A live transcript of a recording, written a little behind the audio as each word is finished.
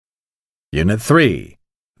Unit 3.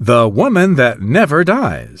 The Woman That Never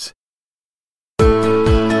Dies.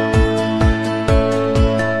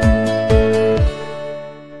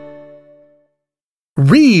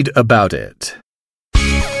 Read about it.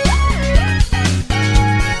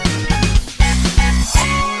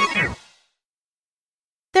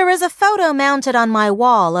 There is a photo mounted on my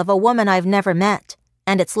wall of a woman I've never met,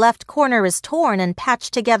 and its left corner is torn and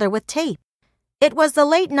patched together with tape. It was the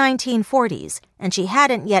late 1940s, and she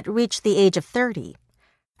hadn't yet reached the age of 30.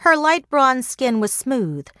 Her light bronze skin was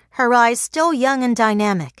smooth, her eyes still young and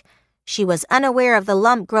dynamic. She was unaware of the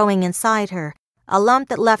lump growing inside her, a lump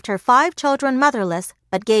that left her 5 children motherless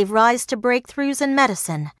but gave rise to breakthroughs in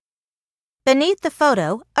medicine. Beneath the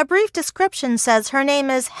photo, a brief description says her name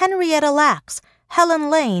is Henrietta Lacks, Helen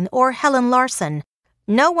Lane, or Helen Larson.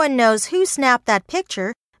 No one knows who snapped that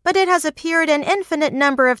picture, but it has appeared an infinite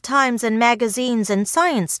number of times in magazines and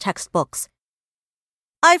science textbooks.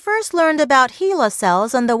 I first learned about HeLa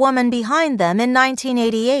cells and the woman behind them in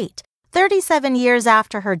 1988, 37 years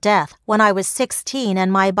after her death, when I was 16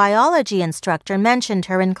 and my biology instructor mentioned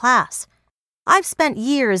her in class. I've spent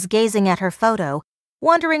years gazing at her photo,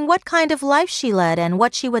 wondering what kind of life she led and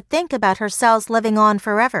what she would think about her cells living on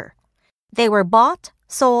forever. They were bought,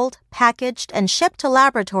 sold, packaged, and shipped to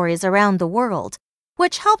laboratories around the world,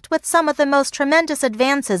 which helped with some of the most tremendous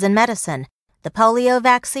advances in medicine: the polio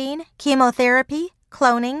vaccine, chemotherapy,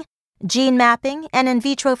 cloning, gene mapping, and in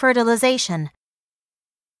vitro fertilization.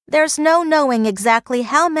 There's no knowing exactly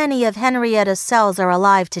how many of Henrietta's cells are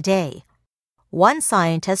alive today. One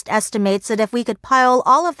scientist estimates that if we could pile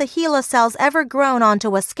all of the HeLa cells ever grown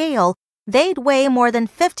onto a scale, they'd weigh more than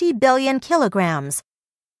 50 billion kilograms.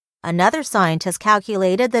 Another scientist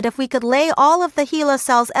calculated that if we could lay all of the HeLa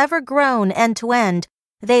cells ever grown end to end,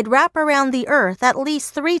 they'd wrap around the Earth at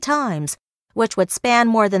least 3 times, which would span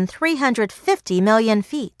more than 350 million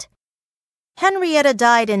feet. Henrietta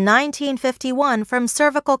died in 1951 from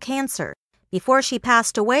cervical cancer. Before she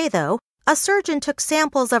passed away, though, a surgeon took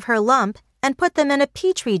samples of her lump and put them in a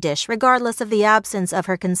petri dish regardless of the absence of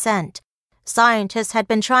her consent. Scientists had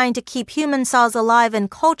been trying to keep human cells alive in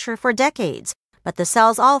culture for decades, but the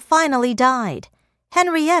cells all finally died.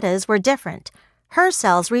 Henrietta's were different. Her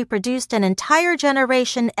cells reproduced an entire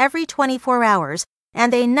generation every 24 hours,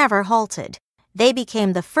 and they never halted. They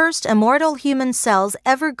became the first immortal human cells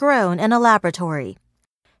ever grown in a laboratory.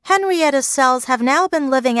 Henrietta's cells have now been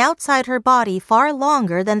living outside her body far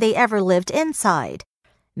longer than they ever lived inside.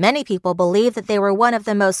 Many people believe that they were one of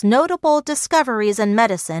the most notable discoveries in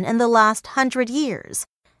medicine in the last 100 years.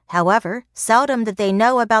 However, seldom did they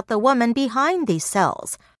know about the woman behind these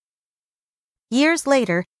cells. Years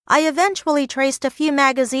later, I eventually traced a few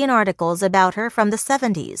magazine articles about her from the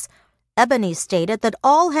 70s. Ebony stated that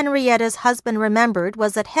all Henrietta's husband remembered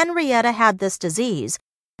was that Henrietta had this disease,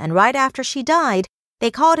 and right after she died,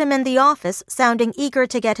 they called him in the office sounding eager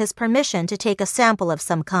to get his permission to take a sample of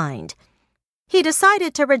some kind. He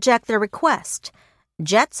decided to reject their request.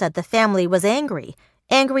 Jet said the family was angry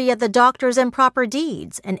at the doctor's improper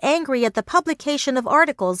deeds, and angry at the publication of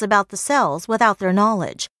articles about the cells without their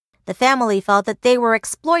knowledge. The family felt that they were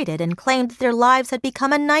exploited and claimed that their lives had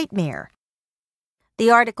become a nightmare.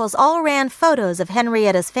 The articles all ran photos of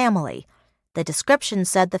Henrietta's family. The description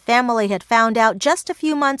said the family had found out just a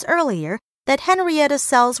few months earlier that Henrietta's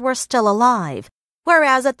cells were still alive,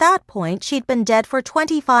 whereas at that point she'd been dead for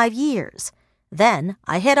 25 years. Then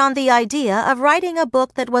I hit on the idea of writing a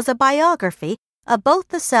book that was a biography of both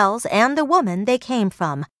the cells and the woman they came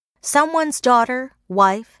from, someone's daughter,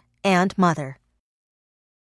 wife, and mother.